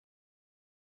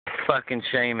fucking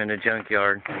shame in the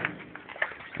junkyard.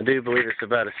 I do believe it's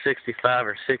about a 65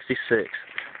 or 66.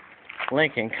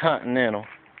 Lincoln Continental.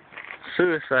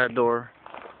 Suicide door.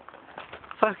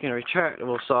 Fucking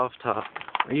retractable soft top.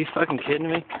 Are you fucking kidding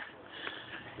me?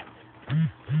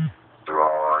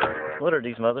 What are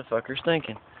these motherfuckers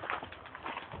thinking?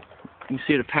 You can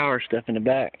see the power stuff in the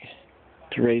back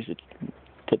to raise it,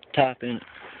 put the top in it.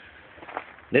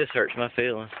 This hurts my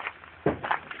feelings.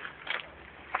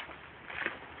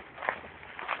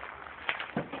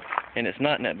 And it's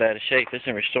not in that bad a shape. It's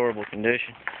in restorable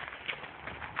condition.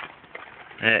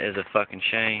 That is a fucking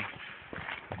shame.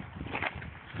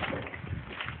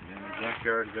 And the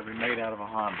junkyard is going to be made out of a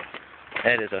Honda.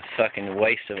 That is a fucking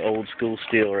waste of old school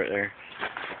steel right there.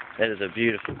 That is a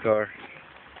beautiful car.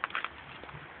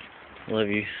 Love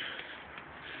you.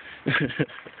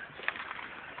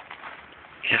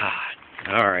 God.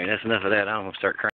 Alright, that's enough of that. I'm going to start crying.